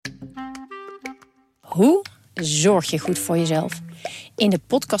Hoe zorg je goed voor jezelf? In de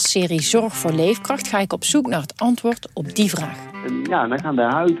podcastserie Zorg voor Leefkracht ga ik op zoek naar het antwoord op die vraag. Ja, dan gaan de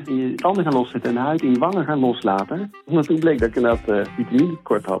huid in je tanden gaan loszetten en de huid in je wangen gaan loslaten. Omdat toen bleek dat ik inderdaad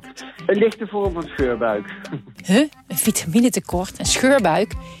vitaminetekort had. Een lichte vorm van scheurbuik. Een vitaminetekort, een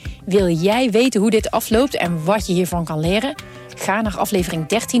scheurbuik? Wil jij weten hoe dit afloopt en wat je hiervan kan leren? Ga naar aflevering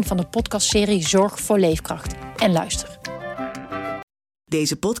 13 van de podcastserie Zorg voor Leefkracht en luister.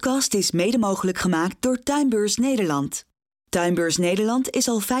 Deze podcast is mede mogelijk gemaakt door Tuinbeurs Nederland. Tuinbeurs Nederland is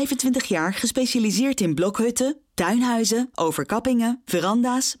al 25 jaar gespecialiseerd in blokhutten, tuinhuizen, overkappingen,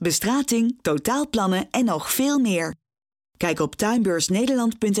 veranda's, bestrating, totaalplannen en nog veel meer. Kijk op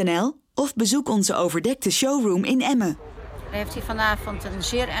tuinbeursnederland.nl of bezoek onze overdekte showroom in Emmen. Er heeft hier vanavond een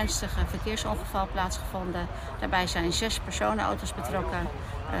zeer ernstige verkeersongeval plaatsgevonden. Daarbij zijn 6 personenauto's betrokken.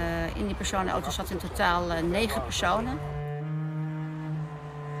 In die personenauto's zaten in totaal 9 personen.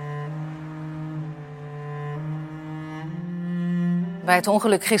 Bij het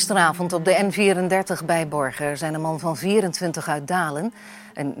ongeluk gisteravond op de N34 bij Borger zijn een man van 24 uit Dalen,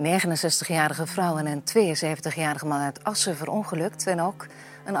 een 69-jarige vrouw en een 72-jarige man uit Assen verongelukt. En ook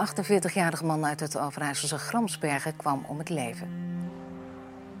een 48-jarige man uit het Overijsselse Gramsbergen kwam om het leven.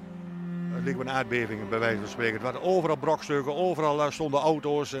 Het leek een aardbeving, bij wijze van spreken. Het waren overal brokstukken, overal stonden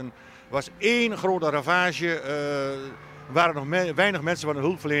auto's. En er was één grote ravage. Er waren nog weinig mensen van de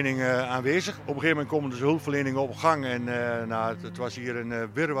hulpverlening aanwezig. Op een gegeven moment komen dus de hulpverlening op gang. En het was hier een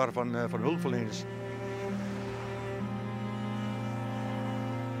wirwar van hulpverleners.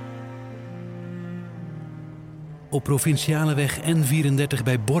 Op provinciale weg N34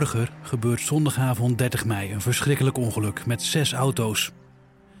 bij Borger gebeurt zondagavond 30 mei een verschrikkelijk ongeluk met 6 auto's.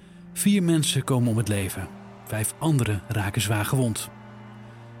 4 mensen komen om het leven. 5 anderen raken zwaar gewond.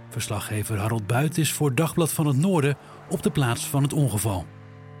 Verslaggever Harold Buit is voor Dagblad van het Noorden op de plaats van het ongeval.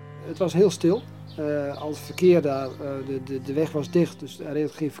 Het was heel stil. Al het verkeer daar, de weg was dicht, dus er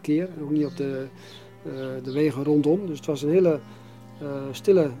reed geen verkeer. Ook niet op de wegen rondom. Dus het was een hele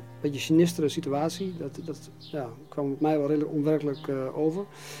stille, beetje sinistere situatie. Dat kwam op mij wel redelijk onwerkelijk over.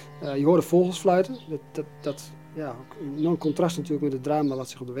 Je hoorde vogels fluiten. Dat een enorm contrast natuurlijk met het drama wat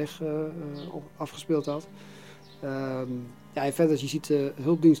zich op de weg afgespeeld had. En verder, je ziet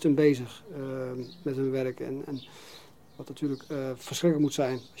hulpdiensten bezig met hun werk. En wat natuurlijk verschrikkelijk moet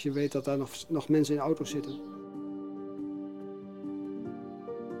zijn als je weet dat daar nog mensen in auto's zitten.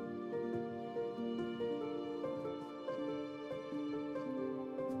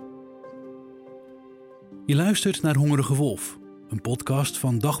 Je luistert naar Hongerige Wolf, een podcast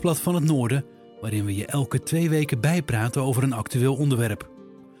van Dagblad van het Noorden, waarin we je elke 2 weken bijpraten over een actueel onderwerp.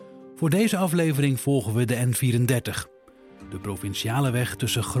 Voor deze aflevering volgen we de N34, de provinciale weg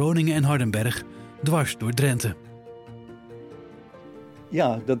tussen Groningen en Hardenberg, dwars door Drenthe.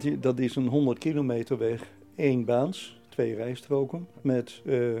 Ja, dat is een 100 kilometer weg, 1 baans, 2 rijstroken, met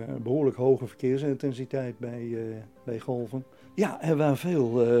behoorlijk hoge verkeersintensiteit bij golven. Ja, er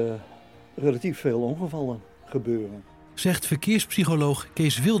waren relatief veel ongevallen gebeuren. Zegt verkeerspsycholoog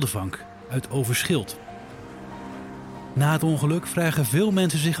Kees Wildevank uit Overschild. Na het ongeluk vragen veel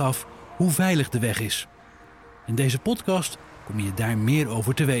mensen zich af hoe veilig de weg is. In deze podcast kom je daar meer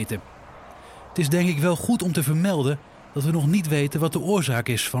over te weten. Het is denk ik wel goed om te vermelden dat we nog niet weten wat de oorzaak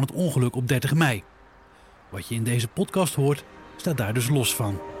is van het ongeluk op 30 mei. Wat je in deze podcast hoort, staat daar dus los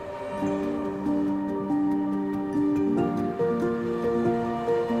van.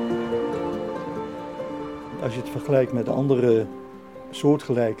 Als je het vergelijkt met andere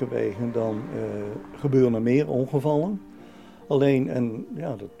soortgelijke wegen, dan gebeuren er meer ongevallen. Alleen, en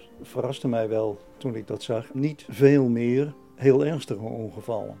ja, dat verraste mij wel toen ik dat zag, niet veel meer heel ernstige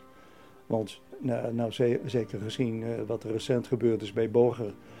ongevallen. Want zeker gezien wat er recent gebeurd is bij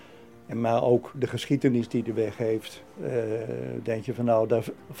Borger, maar ook de geschiedenis die de weg heeft, denk je van daar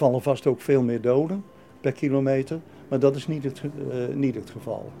vallen vast ook veel meer doden per kilometer. Maar dat is niet het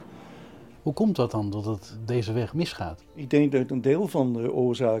geval. Hoe komt dat dan, dat het deze weg misgaat? Ik denk dat een deel van de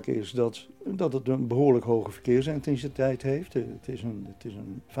oorzaak is dat het een behoorlijk hoge verkeersintensiteit heeft. Het is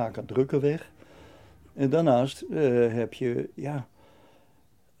een vaak een drukke weg. En daarnaast heb je,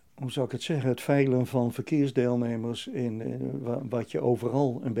 hoe zou ik het zeggen, het veilen van verkeersdeelnemers wat je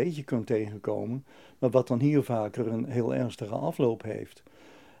overal een beetje kunt tegenkomen. Maar wat dan hier vaker een heel ernstige afloop heeft.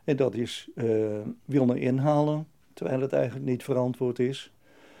 En dat is willen inhalen, terwijl het eigenlijk niet verantwoord is.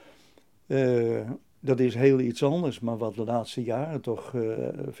 Dat is heel iets anders, maar wat de laatste jaren toch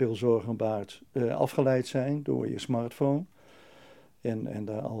veel zorgen baart, afgeleid zijn door je smartphone. En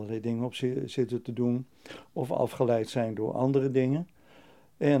daar allerlei dingen op zitten te doen. Of afgeleid zijn door andere dingen.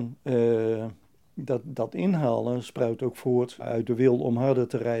 En Dat inhalen spruit ook voort uit de wil om harder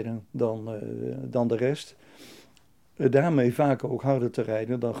te rijden dan de rest. Daarmee vaak ook harder te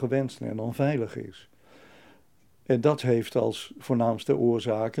rijden dan gewenst en dan veilig is. En dat heeft als voornaamste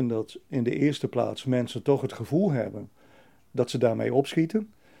oorzaken dat in de eerste plaats mensen toch het gevoel hebben dat ze daarmee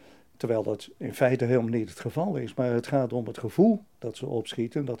opschieten. Terwijl dat in feite helemaal niet het geval is. Maar het gaat om het gevoel dat ze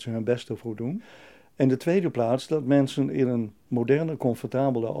opschieten, dat ze hun best ervoor doen. En de tweede plaats dat mensen in een moderne,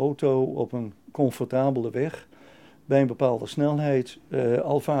 comfortabele auto op een comfortabele weg bij een bepaalde snelheid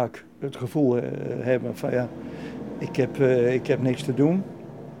al vaak het gevoel hebben van ja, ik heb niks te doen.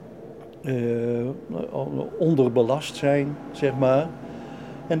 Onderbelast zijn, zeg maar.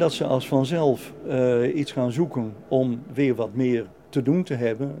 En dat ze als vanzelf iets gaan zoeken om weer wat meer te doen te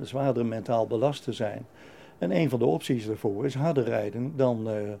hebben, zwaarder mentaal belast te zijn. En een van de opties daarvoor is harder rijden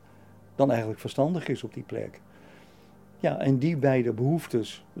dan eigenlijk verstandig is op die plek. Ja, en die beide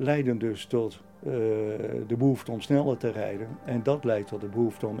behoeftes leiden dus tot de behoefte om sneller te rijden. En dat leidt tot de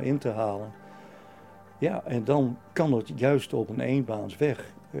behoefte om in te halen. Ja, en dan kan het juist op een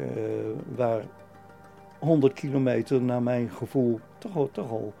eenbaansweg, waar 100 kilometer naar mijn gevoel toch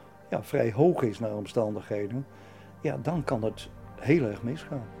al vrij hoog is naar omstandigheden. Ja, dan kan het heel erg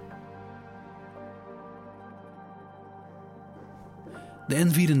misgaan. De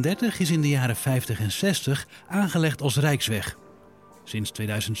N34 is in de jaren 50 en 60 aangelegd als rijksweg. Sinds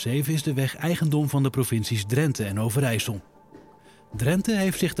 2007 is de weg eigendom van de provincies Drenthe en Overijssel. Drenthe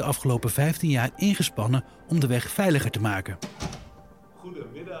heeft zich de afgelopen 15 jaar ingespannen om de weg veiliger te maken.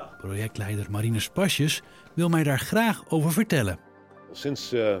 Goedemiddag. Projectleider Marine Pasjes wil mij daar graag over vertellen.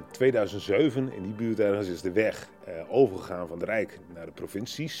 Sinds 2007 in die buurt ergens is de weg overgegaan van het Rijk naar de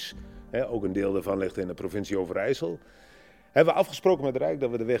provincies. Ook een deel daarvan ligt in de provincie Overijssel. Hebben we afgesproken met het Rijk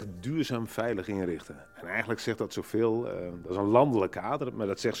dat we de weg duurzaam veilig inrichten. En eigenlijk zegt dat zoveel, dat is een landelijk kader, maar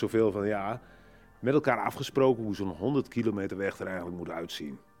dat zegt zoveel van ja, met elkaar afgesproken hoe zo'n 100 kilometer weg er eigenlijk moet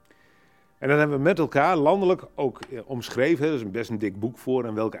uitzien. En dan hebben we met elkaar landelijk ook omschreven, er is best een dik boek voor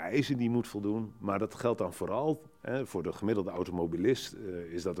en welke eisen die moet voldoen. Maar dat geldt dan vooral voor de gemiddelde automobilist,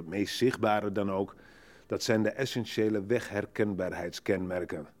 is dat het meest zichtbare dan ook. Dat zijn de essentiële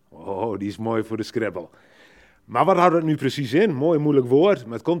wegherkenbaarheidskenmerken. Oh, die is mooi voor de Scrabble. Maar wat houdt dat nu precies in? Mooi moeilijk woord,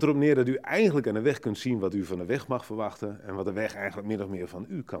 maar het komt erop neer dat u eigenlijk aan de weg kunt zien wat u van de weg mag verwachten en wat de weg eigenlijk min of meer van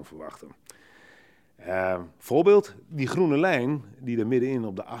u kan verwachten. Voorbeeld, die groene lijn die er middenin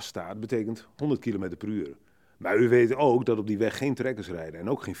op de as staat, betekent 100 km per uur. Maar u weet ook dat op die weg geen trekkers rijden en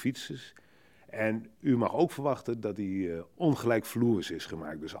ook geen fietsers. En u mag ook verwachten dat die ongelijkvloers is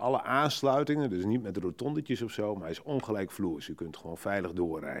gemaakt. Dus alle aansluitingen, dus niet met rotondetjes of zo, maar is ongelijkvloers. U kunt gewoon veilig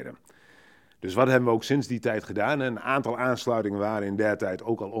doorrijden. Dus wat hebben we ook sinds die tijd gedaan? Een aantal aansluitingen waren in der tijd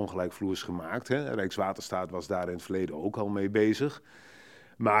ook al ongelijkvloers gemaakt. Rijkswaterstaat was daar in het verleden ook al mee bezig.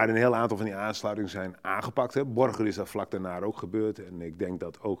 Maar een heel aantal van die aansluitingen zijn aangepakt. Borger is dat vlak daarna ook gebeurd. En ik denk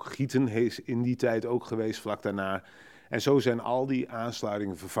dat ook Gieten is in die tijd ook geweest vlak daarna. En zo zijn al die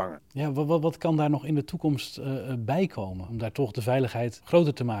aansluitingen vervangen. Ja, wat kan daar nog in de toekomst bij komen om daar toch de veiligheid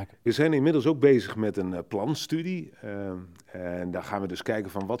groter te maken? We zijn inmiddels ook bezig met een planstudie. En daar gaan we dus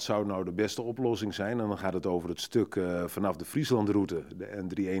kijken van wat zou nou de beste oplossing zijn. En dan gaat het over het stuk vanaf de Frieslandroute, de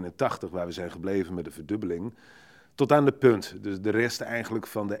N34, waar we zijn gebleven met de verdubbeling, tot aan de punt. Dus de rest eigenlijk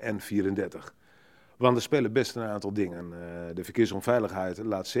van de N34. Want er spelen best een aantal dingen. De verkeersonveiligheid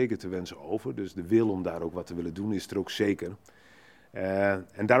laat zeker te wensen over. Dus de wil om daar ook wat te willen doen is er ook zeker.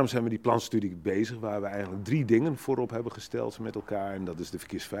 En daarom zijn we die planstudie bezig, waar we eigenlijk 3 dingen voorop hebben gesteld met elkaar. En dat is de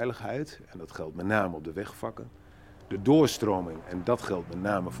verkeersveiligheid. En dat geldt met name op de wegvakken. De doorstroming. En dat geldt met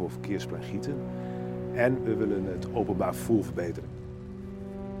name voor verkeersplein Gieten. En we willen het openbaar vervoer verbeteren.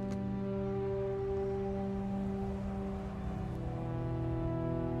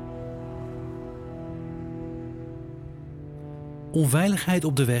 Onveiligheid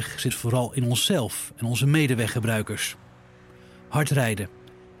op de weg zit vooral in onszelf en onze medeweggebruikers. Hard rijden,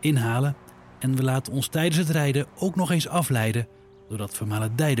 inhalen en we laten ons tijdens het rijden ook nog eens afleiden door dat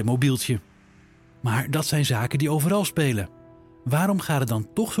vermaledijde mobieltje. Maar dat zijn zaken die overal spelen. Waarom gaat het dan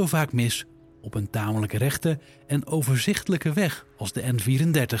toch zo vaak mis op een tamelijk rechte en overzichtelijke weg als de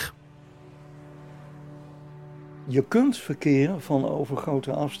N34? Je kunt verkeer van over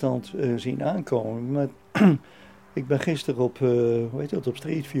grote afstand zien aankomen, maar ik ben gisteren op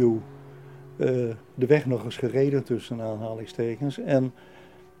Street View de weg nog eens gereden tussen aanhalingstekens. En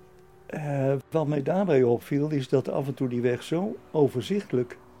wat mij daarbij opviel is dat af en toe die weg zo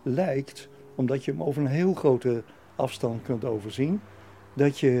overzichtelijk lijkt, omdat je hem over een heel grote afstand kunt overzien,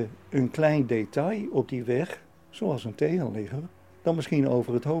 dat je een klein detail op die weg, zoals een tegenligger, dan misschien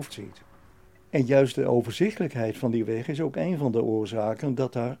over het hoofd ziet. En juist de overzichtelijkheid van die weg is ook een van de oorzaken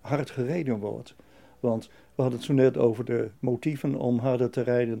dat daar hard gereden wordt. Want we hadden het zo net over de motieven om harder te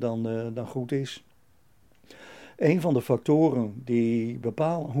rijden dan goed is. Een van de factoren die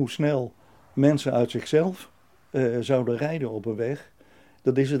bepalen hoe snel mensen uit zichzelf zouden rijden op een weg,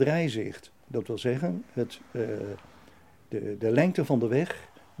 dat is het rijzicht. Dat wil zeggen, de lengte van de weg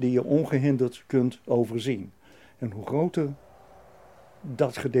die je ongehinderd kunt overzien. En hoe groter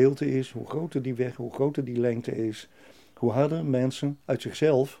dat gedeelte is, hoe groter die weg, hoe groter die lengte is, hoe harder mensen uit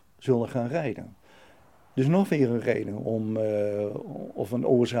zichzelf zullen gaan rijden. Dus nog weer een reden of een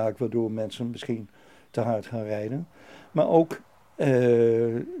oorzaak waardoor mensen misschien te hard gaan rijden. Maar ook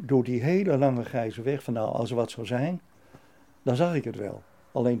door die hele lange grijze weg, van nou, als er wat zou zijn, dan zag ik het wel.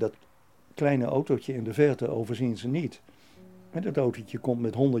 Alleen dat kleine autootje in de verte overzien ze niet. En dat autootje komt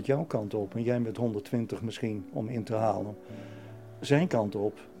met 100 jouw kant op en jij met 120 misschien om in te halen zijn kant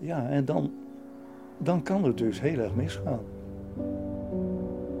op. Ja, en dan kan het dus heel erg misgaan.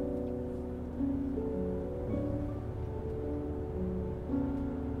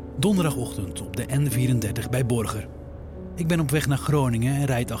 Donderdagochtend op de N34 bij Borger. Ik ben op weg naar Groningen en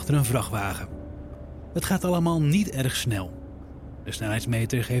rijd achter een vrachtwagen. Het gaat allemaal niet erg snel. De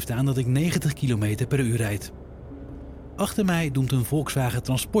snelheidsmeter geeft aan dat ik 90 km per uur rijd. Achter mij doemt een Volkswagen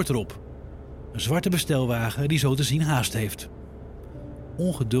Transporter op. Een zwarte bestelwagen die zo te zien haast heeft.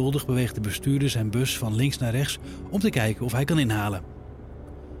 Ongeduldig beweegt de bestuurder zijn bus van links naar rechts om te kijken of hij kan inhalen.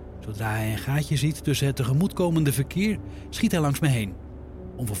 Zodra hij een gaatje ziet tussen het tegemoetkomende verkeer, schiet hij langs me heen.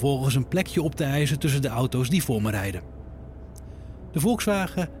 Om vervolgens een plekje op te eisen tussen de auto's die voor me rijden. De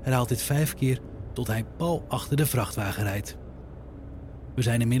Volkswagen herhaalt dit 5 keer tot hij pal achter de vrachtwagen rijdt. We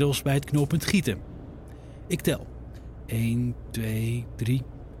zijn inmiddels bij het knooppunt Gieten. Ik tel. 1, 2, 3.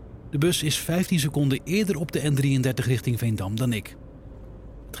 De bus is 15 seconden eerder op de N33 richting Veendam dan ik.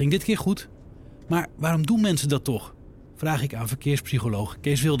 Het ging dit keer goed. Maar waarom doen mensen dat toch? Vraag ik aan verkeerspsycholoog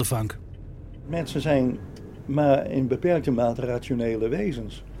Kees Wildevank. Mensen zijn maar in beperkte mate rationele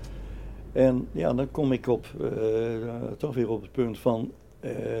wezens. En ja, dan kom ik toch weer op het punt van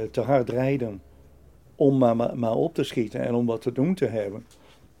te hard rijden om maar op te schieten en om wat te doen te hebben.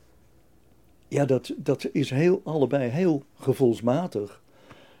 Ja, dat is allebei heel gevoelsmatig.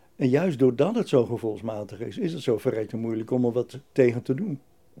 En juist doordat het zo gevoelsmatig is het zo verrekte moeilijk om er wat tegen te doen.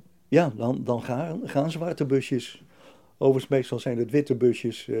 Ja, dan gaan zwarte busjes. Overigens meestal zijn het witte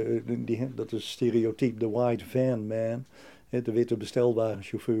busjes, dat is stereotyp, de white van man, de witte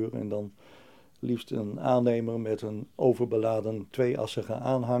bestelwagenchauffeur. En dan liefst een aannemer met een overbeladen 2-assige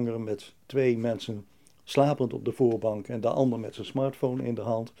aanhanger met 2 mensen slapend op de voorbank en de ander met zijn smartphone in de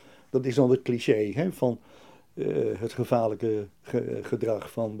hand. Dat is dan het cliché van het gevaarlijke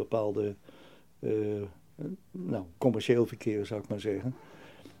gedrag van bepaalde commercieel verkeer, zou ik maar zeggen.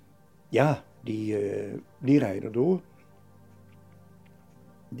 Ja, die rijden door.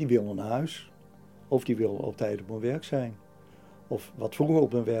 Die willen naar huis. Of die willen op tijd op hun werk zijn. Of wat vroeger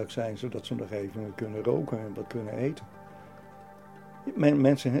op hun werk zijn, zodat ze nog even kunnen roken en wat kunnen eten.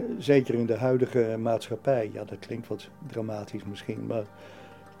 Mensen, zeker in de huidige maatschappij, ja, dat klinkt wat dramatisch misschien, maar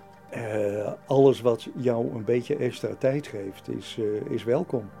alles wat jou een beetje extra tijd geeft is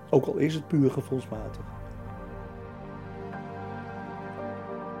welkom. Ook al is het puur gevoelsmatig.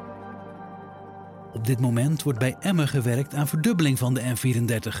 Op dit moment wordt bij Emmen gewerkt aan verdubbeling van de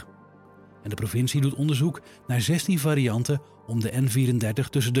N34. En de provincie doet onderzoek naar 16 varianten om de N34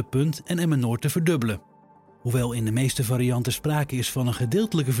 tussen De Punt en Emmen-Noord te verdubbelen. Hoewel in de meeste varianten sprake is van een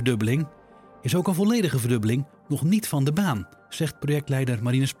gedeeltelijke verdubbeling, is ook een volledige verdubbeling nog niet van de baan, zegt projectleider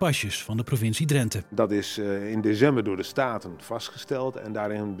Marinus Pasjes van de provincie Drenthe. Dat is in december door de Staten vastgesteld en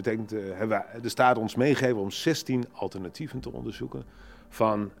daarin hebben de Staten ons meegegeven om 16 alternatieven te onderzoeken.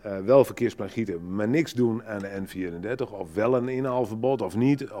 Van wel verkeersplan Gieten, maar niks doen aan de N34, of wel een inhaalverbod of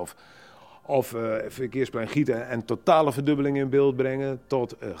niet, of verkeersplan Gieten en totale verdubbeling in beeld brengen,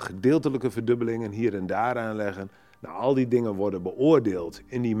 tot gedeeltelijke verdubbelingen hier en daar aanleggen. Nou, al die dingen worden beoordeeld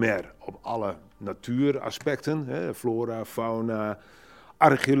in die MER op alle natuuraspecten, flora, fauna,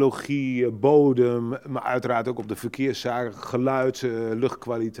 archeologie, bodem, maar uiteraard ook op de verkeerszaken, geluid,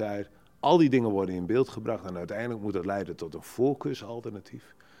 luchtkwaliteit. Al die dingen worden in beeld gebracht en uiteindelijk moet dat leiden tot een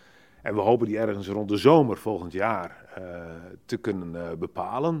voorkeursalternatief. En we hopen die ergens rond de zomer volgend jaar te kunnen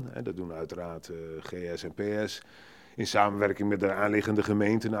bepalen. En dat doen uiteraard GS en PS in samenwerking met de aanliggende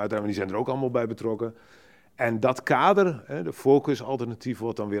gemeenten. Uiteraard, maar die zijn er ook allemaal bij betrokken. En dat kader, de voorkeursalternatief,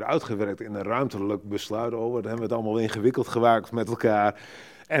 wordt dan weer uitgewerkt in een ruimtelijk besluit over. Dan hebben we het allemaal ingewikkeld gemaakt met elkaar.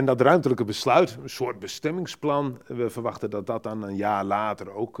 En dat ruimtelijke besluit, een soort bestemmingsplan, we verwachten dat dat dan een jaar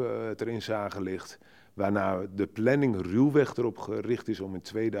later ook ter inzage ligt. Waarna de planning ruwweg erop gericht is om in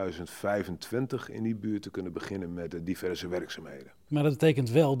 2025 in die buurt te kunnen beginnen met diverse werkzaamheden. Maar dat betekent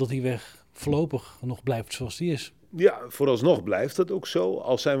wel dat die weg voorlopig nog blijft zoals die is. Ja, vooralsnog blijft dat ook zo.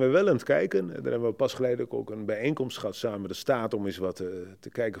 Al zijn we wel aan het kijken. Daar hebben we pas geleden ook een bijeenkomst gehad samen met de staat om eens wat te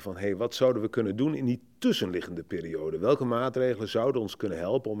kijken van wat zouden we kunnen doen in die tussenliggende periode? Welke maatregelen zouden ons kunnen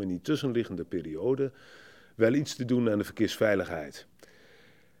helpen om in die tussenliggende periode wel iets te doen aan de verkeersveiligheid?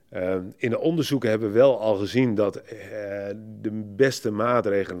 In de onderzoeken hebben we wel al gezien dat de beste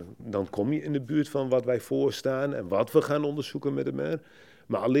maatregelen, dan kom je in de buurt van wat wij voorstaan en wat we gaan onderzoeken met de MER.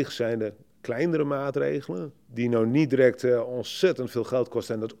 Maar allicht zijn er kleinere maatregelen die nou niet direct ontzettend veel geld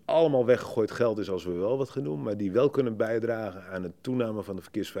kosten en dat allemaal weggegooid geld is als we wel wat gaan doen, maar die wel kunnen bijdragen aan de toename van de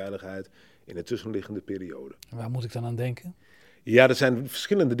verkeersveiligheid in de tussenliggende periode. Waar moet ik dan aan denken? Ja, er zijn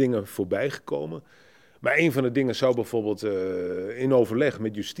verschillende dingen voorbij gekomen. Maar een van de dingen zou bijvoorbeeld in overleg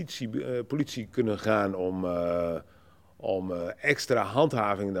met justitie, politie kunnen gaan om extra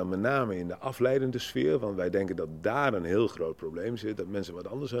handhaving dan met name in de afleidende sfeer. Want wij denken dat daar een heel groot probleem zit. Dat mensen wat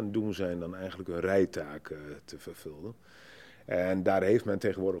anders aan het doen zijn dan eigenlijk hun rijtaak te vervullen. En daar heeft men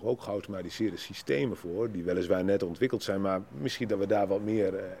tegenwoordig ook geautomatiseerde systemen voor. Die weliswaar net ontwikkeld zijn. Maar misschien dat we daar wat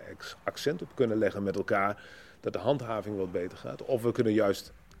meer accent op kunnen leggen met elkaar. Dat de handhaving wat beter gaat. Of we kunnen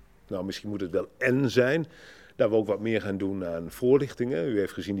juist, nou misschien moet het wel en zijn, dat we ook wat meer gaan doen aan voorlichtingen. U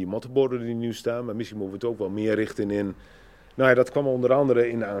heeft gezien die mottenborden die nu staan, maar misschien moeten we het ook wel meer richten in. Nou ja, dat kwam onder andere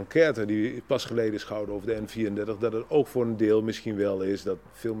in de enquête die pas geleden is gehouden over de N34. Dat het ook voor een deel misschien wel is dat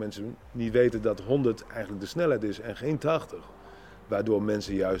veel mensen niet weten dat 100 eigenlijk de snelheid is en geen 80. Waardoor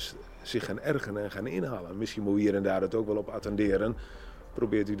mensen juist zich gaan ergeren en gaan inhalen. Misschien moet u hier en daar het ook wel op attenderen.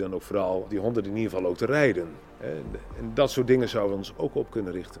 Probeert u dan ook vooral die 100 in ieder geval ook te rijden. En dat soort dingen zouden we ons ook op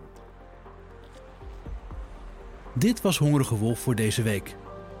kunnen richten. Dit was Hongerige Wolf voor deze week.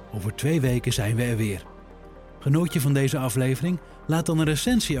 Over 2 weken zijn we er weer. Genoot je van deze aflevering? Laat dan een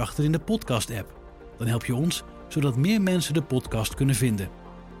recensie achter in de podcast-app. Dan help je ons, zodat meer mensen de podcast kunnen vinden.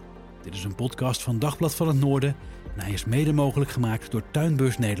 Dit is een podcast van Dagblad van het Noorden en hij is mede mogelijk gemaakt door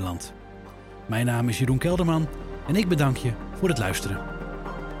Tuinbeurs Nederland. Mijn naam is Jeroen Kelderman en ik bedank je voor het luisteren.